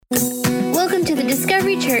Welcome to the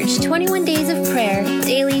Discovery Church 21 Days of Prayer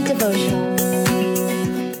Daily Devotional.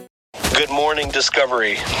 Good morning,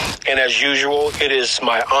 Discovery. And as usual, it is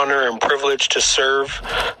my honor and privilege to serve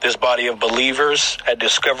this body of believers at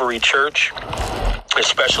Discovery Church,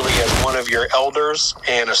 especially as one of your elders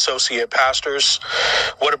and associate pastors.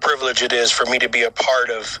 What a privilege it is for me to be a part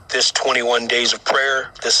of this 21 days of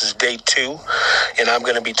prayer. This is day 2, and I'm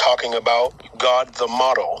going to be talking about God the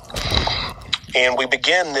model. And we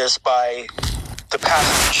begin this by the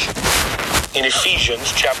passage in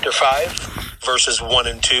Ephesians chapter 5, verses 1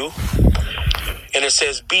 and 2. And it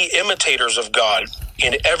says, "Be imitators of God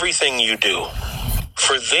in everything you do,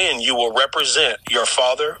 for then you will represent your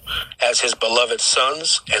Father as his beloved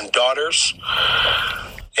sons and daughters."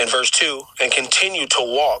 In verse 2, "And continue to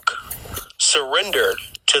walk surrendered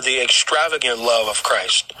to the extravagant love of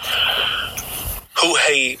Christ,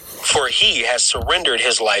 for he has surrendered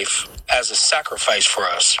his life as a sacrifice for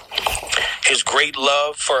us. His great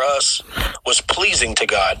love for us was pleasing to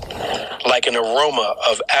God, like an aroma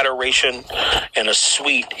of adoration and a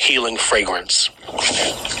sweet healing fragrance."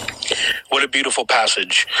 What a beautiful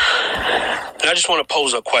passage. And I just want to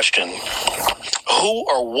pose a question. Who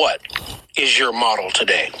or what is your model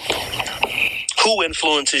today? Who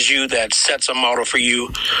influences you that sets a model for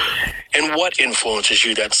you? And what influences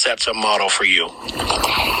you that sets a model for you?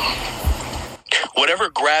 Whatever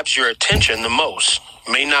grabs your attention the most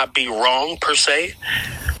may not be wrong per se,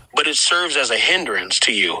 but it serves as a hindrance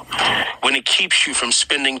to you when it keeps you from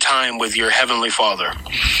spending time with your Heavenly Father.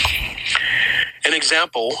 An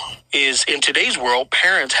example is in today's world,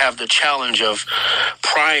 parents have the challenge of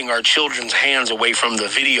prying our children's hands away from the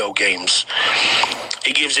video games.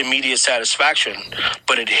 It gives immediate satisfaction,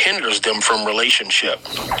 but it hinders them from relationship.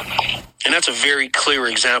 And that's a very clear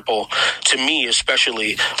example to me,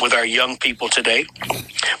 especially with our young people today.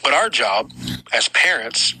 But our job as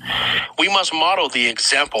parents, we must model the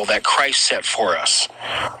example that Christ set for us,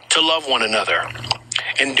 to love one another.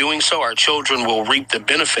 In doing so, our children will reap the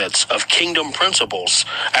benefits of kingdom principles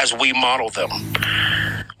as we model them.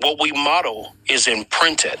 What we model is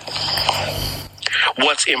imprinted.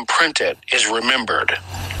 What's imprinted is remembered.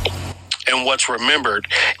 And what's remembered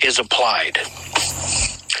is applied.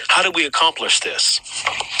 How do we accomplish this?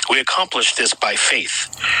 We accomplish this by faith.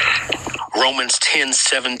 Romans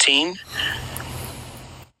 10:17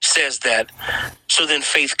 says that, "So then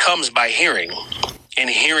faith comes by hearing, and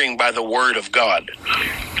hearing by the word of God."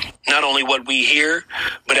 Not only what we hear,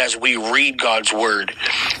 but as we read God's word,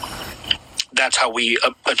 that's how we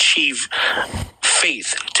achieve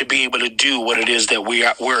faith to be able to do what it is that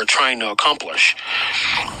we're trying to accomplish.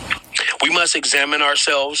 We must examine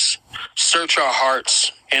ourselves, search our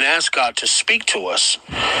hearts, and ask God to speak to us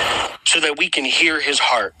so that we can hear his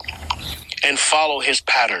heart and follow his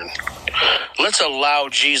pattern. Let's allow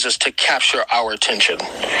Jesus to capture our attention,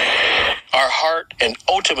 our heart, and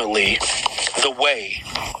ultimately the way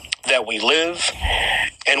that we live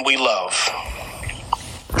and we love.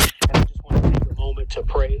 And I just want to take a moment to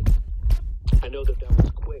pray. I know that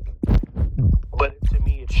was quick, but to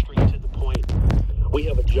me it's straight to the point. We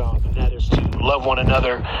have a job, and that is to love one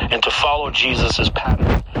another and to follow Jesus'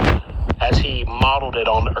 pattern as he modeled it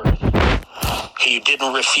on earth. He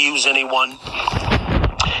didn't refuse anyone.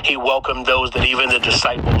 He welcomed those that even the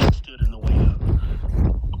disciples stood in the way of.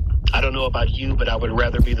 I don't know about you, but I would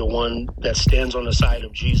rather be the one that stands on the side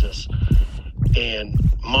of Jesus and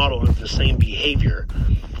model the same behavior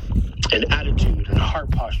and attitude and heart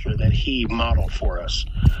posture that he modeled for us.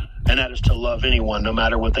 And that is to love anyone, no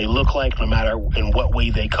matter what they look like, no matter in what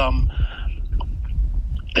way they come,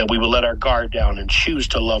 that we will let our guard down and choose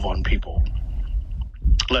to love on people.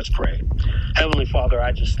 Let's pray. Heavenly Father,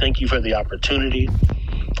 I just thank you for the opportunity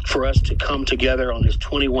for us to come together on this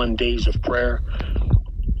 21 days of prayer.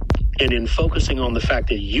 And in focusing on the fact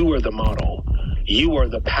that you are the model, you are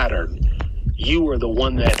the pattern, you are the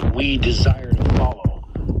one that we desire to follow.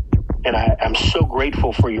 And I'm so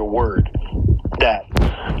grateful for your word that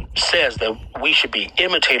says that we should be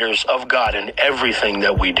imitators of God in everything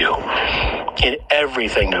that we do. In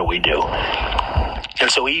everything that we do.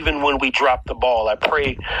 And so even when we drop the ball, I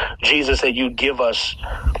pray, Jesus, that you give us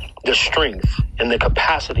the strength and the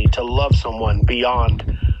capacity to love someone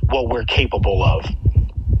beyond what we're capable of.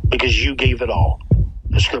 Because you gave it all.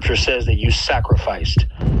 The scripture says that you sacrificed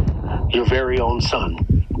your very own son.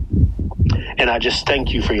 And I just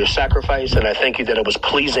thank you for your sacrifice, and I thank you that it was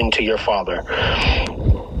pleasing to your Father.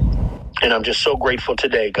 And I'm just so grateful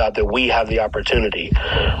today, God, that we have the opportunity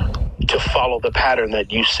to follow the pattern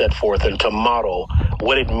that you set forth and to model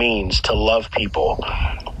what it means to love people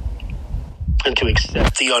and to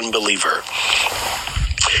accept the unbeliever.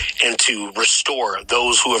 and to restore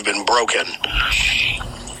those who have been broken.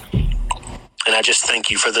 And I just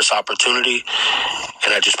thank you for this opportunity.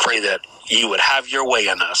 And I just pray that you would have your way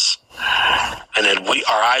in us. And that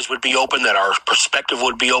our eyes would be open, that our perspective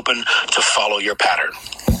would be open to follow your pattern.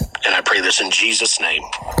 And I pray this in Jesus' name.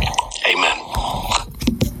 Amen.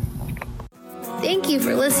 Thank you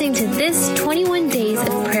for listening to this 21 Days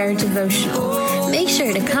of Prayer devotional. Make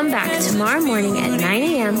sure to come back tomorrow morning at 9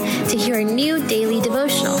 a.m. to hear a new daily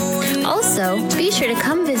devotional. Also, be sure to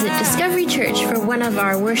come visit Discovery Church for one of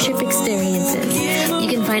our worship experiences. You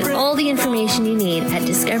can find all the information you need at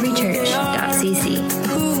discoverychurch.cc.